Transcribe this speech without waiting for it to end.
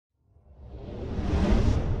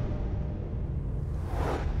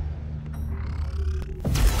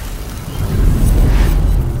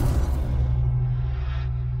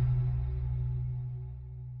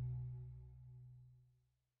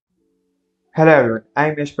Hello everyone, I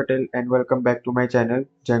am Yash Patel and welcome back to my channel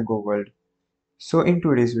Django World. So in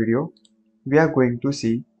today's video, we are going to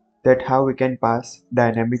see that how we can pass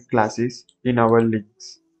dynamic classes in our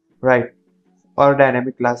links, right? Or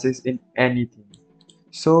dynamic classes in anything.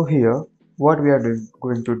 So here, what we are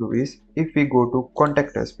going to do is, if we go to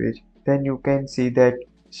contact us page, then you can see that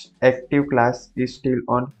active class is still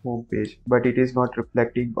on home page, but it is not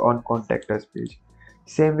reflecting on contact us page.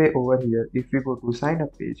 Same way over here, if we go to sign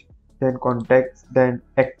up page, then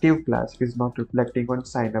active class is not reflecting on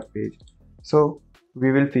sign up page. So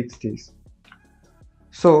we will fix this.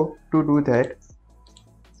 So to do that,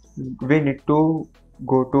 we need to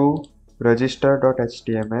go to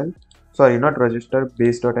register.html. Sorry, not register,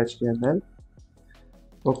 base.html.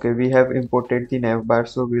 Okay, we have imported the navbar,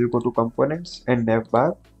 so we'll go to components and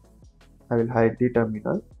navbar. I will hide the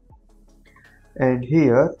terminal, and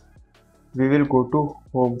here we will go to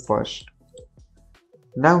home first.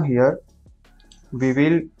 Now here we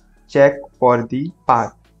will check for the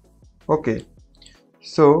path. Okay,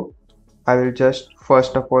 so I will just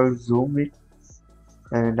first of all zoom it,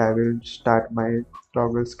 and I will start my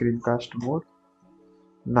toggle screencast mode.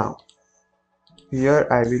 Now here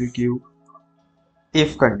I will give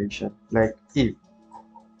if condition, like if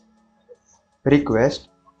request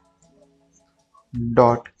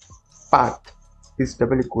dot path is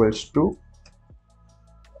double equals to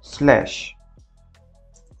slash,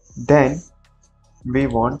 then we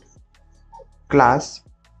want class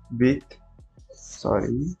with,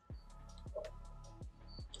 sorry,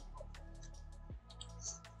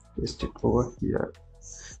 paste it over here,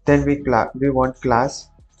 then we want class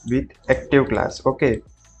with active class. Okay,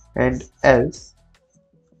 and else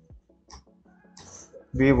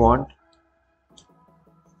we want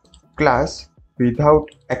class without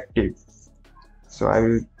active. So I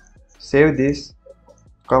will save this,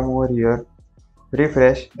 come over here,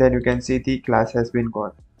 refresh, then you can see the class has been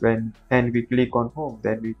gone. And we click on home,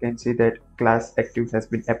 then we can see that class active has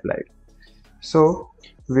been applied. So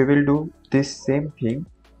we will do this same thing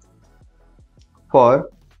for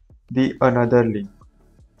the another link.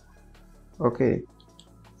 Okay,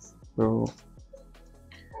 so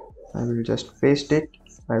I will just paste it.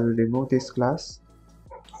 I will remove this class,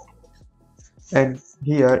 and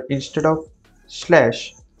here instead of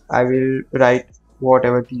slash I will write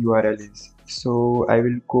whatever the URL is. So I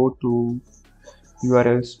will go to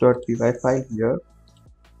urls.py file here,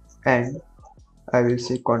 and I will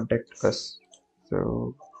say contact us.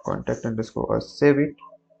 So contact underscore us, save it,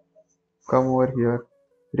 come over here,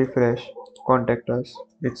 refresh, contact us.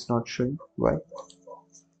 It's not showing. Why?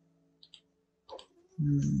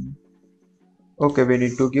 Okay, we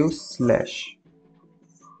need to give slash.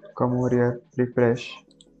 Come over here, refresh.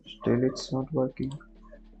 Still it's not working.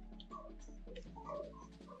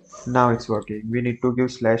 Now it's working. We need to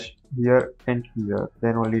give slash here and here,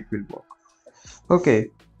 then only it will work. Okay,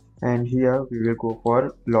 and here we will go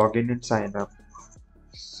for login and sign up.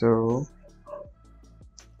 So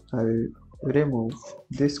I will remove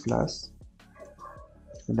this class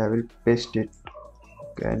and I will paste it.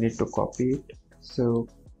 Okay, I need to copy it. So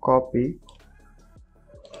copy,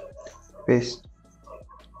 paste,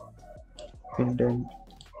 indent.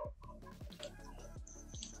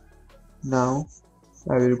 Now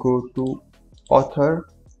I will go to author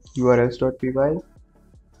urls.py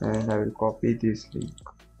and I will copy this link.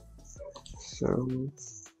 So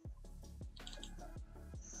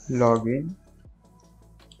login,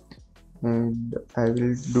 and I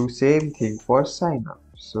will do same thing for sign up.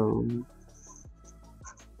 So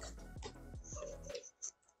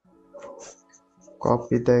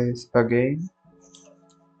copy this again,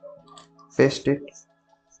 paste it,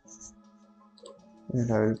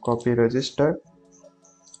 and I will copy register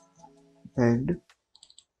and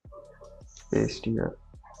paste here.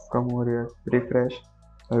 Come over here, refresh,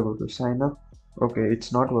 I go to sign up. Okay,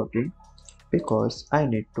 it's not working because I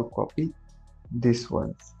need to copy this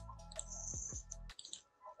one.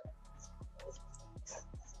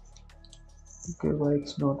 Okay, why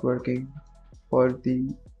it's not working for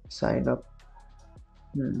the sign up?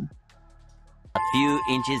 A few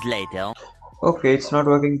inches later. Okay, it's not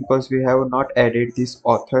working because we have not added these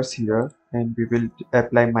authors here, and we will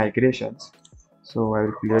apply migrations. So I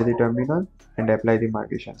will clear the terminal and apply the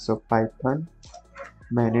migration. So python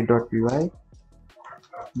manage.py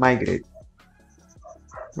migrate.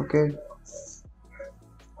 Okay,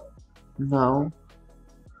 now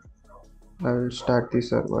I will start the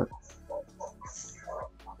server.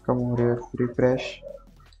 Come over here, refresh,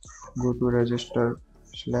 go to register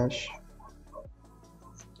slash.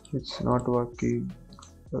 It's not working.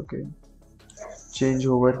 Okay, change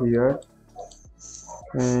over here,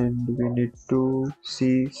 and we need to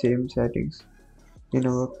see same settings in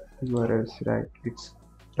our URLs, right? It's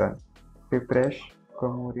done. Refresh,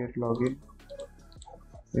 come over here, login.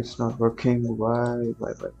 It's not working. Why?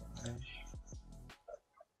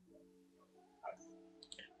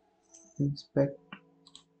 Inspect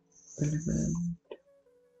element.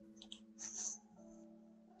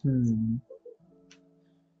 Hmm.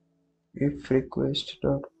 If request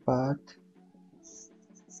dot path.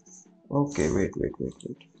 Okay, wait.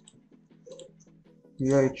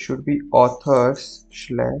 Yeah, it should be authors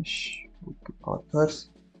slash. Okay, authors.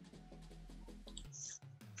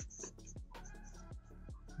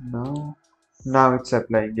 Now it's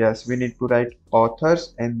applying. Yes, we need to write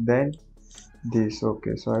authors and then this.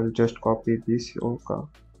 Okay, so I'll just copy this. Okay,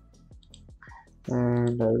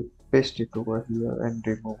 and I'll paste it over here and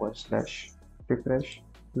remove one slash. Refresh.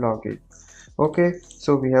 Login. Okay,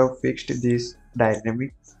 so we have fixed this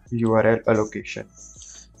dynamic URL allocation.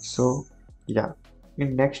 So yeah,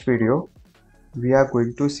 in next video we are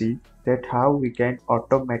going to see that how we can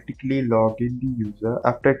automatically log in the user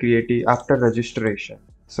after registration.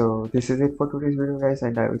 So this is it for today's video guys,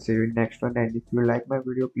 and I will see you in next one. And if you like my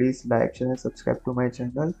video, please like, share and subscribe to my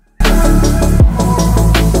channel.